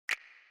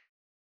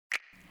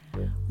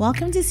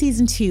Welcome to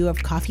Season 2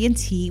 of Coffee and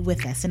Tea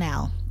with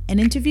SNL, an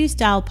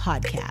interview-style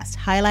podcast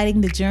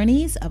highlighting the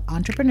journeys of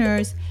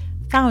entrepreneurs,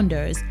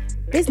 founders,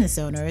 business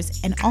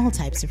owners, and all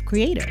types of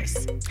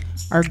creators.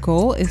 Our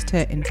goal is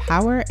to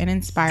empower and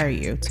inspire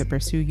you to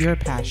pursue your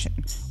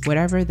passion,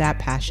 whatever that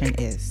passion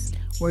is.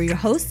 We're your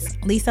hosts,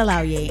 Lisa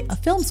Laurier, a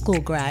film school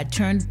grad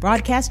turned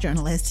broadcast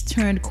journalist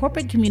turned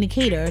corporate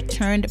communicator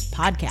turned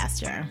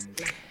podcaster.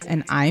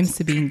 And I'm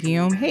Sabine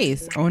Guillaume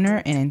Hayes,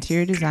 owner and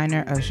interior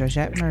designer of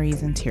Georgette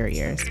Marie's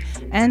Interiors,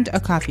 and a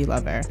coffee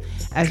lover.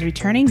 As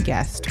returning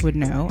guests would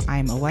know,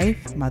 I'm a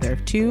wife, mother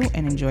of two,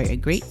 and enjoy a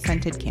great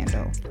scented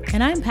candle.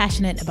 And I'm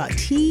passionate about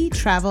tea,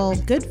 travel,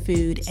 good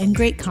food, and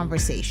great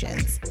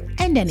conversations,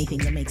 and anything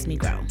that makes me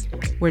grow.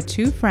 We're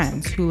two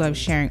friends who love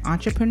sharing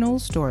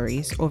entrepreneurial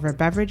stories over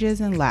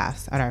beverages and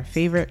laughs at our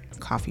favorite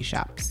coffee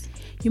shops.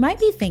 You might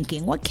be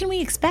thinking, what can we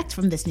expect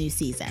from this new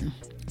season?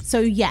 So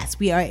yes,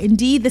 we are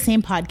indeed the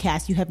same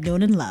podcast you have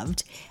known and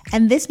loved,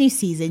 and this new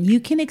season you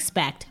can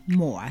expect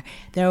more.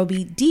 There will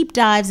be deep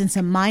dives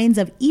into minds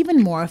of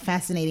even more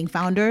fascinating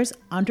founders,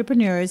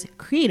 entrepreneurs,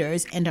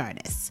 creators, and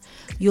artists.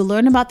 You'll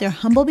learn about their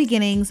humble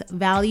beginnings,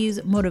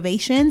 values,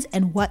 motivations,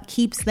 and what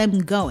keeps them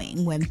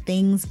going when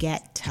things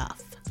get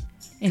tough.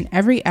 In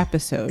every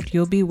episode,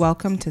 you'll be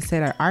welcome to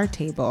sit at our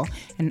table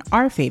in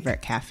our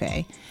favorite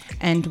cafe,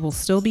 and we'll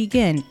still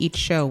begin each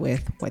show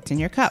with What's in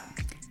Your Cup?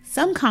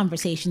 Some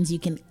conversations you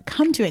can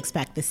come to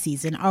expect this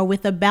season are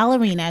with a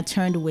ballerina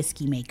turned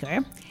whiskey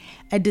maker,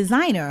 a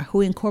designer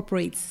who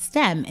incorporates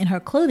STEM in her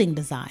clothing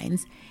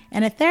designs,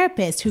 and a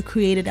therapist who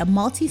created a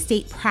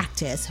multi-state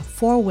practice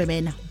for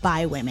women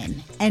by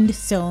women, and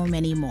so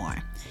many more.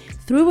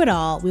 Through it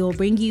all, we will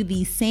bring you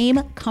these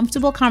same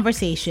comfortable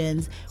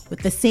conversations with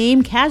the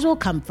same casual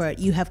comfort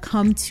you have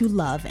come to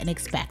love and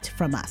expect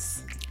from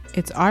us.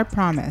 It's our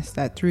promise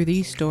that through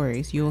these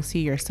stories, you will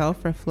see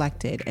yourself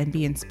reflected and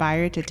be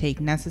inspired to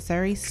take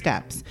necessary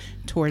steps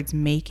towards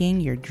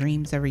making your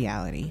dreams a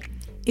reality.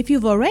 If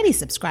you've already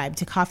subscribed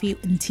to Coffee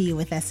and Tea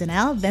with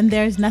SNL, then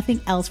there's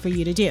nothing else for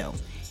you to do.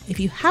 If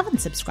you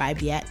haven't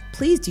subscribed yet,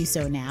 please do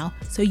so now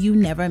so you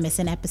never miss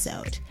an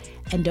episode.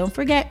 And don't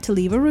forget to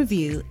leave a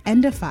review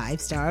and a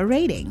 5-star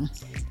rating.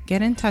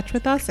 Get in touch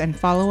with us and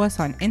follow us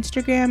on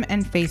Instagram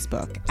and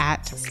Facebook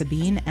at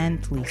Sabine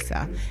and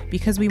Lisa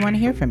because we want to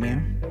hear from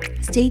you.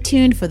 Stay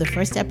tuned for the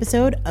first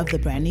episode of the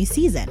brand new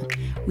season.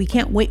 We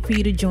can't wait for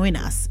you to join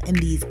us in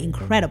these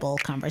incredible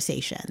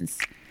conversations.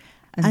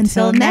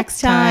 Until next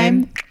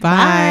time,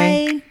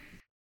 bye.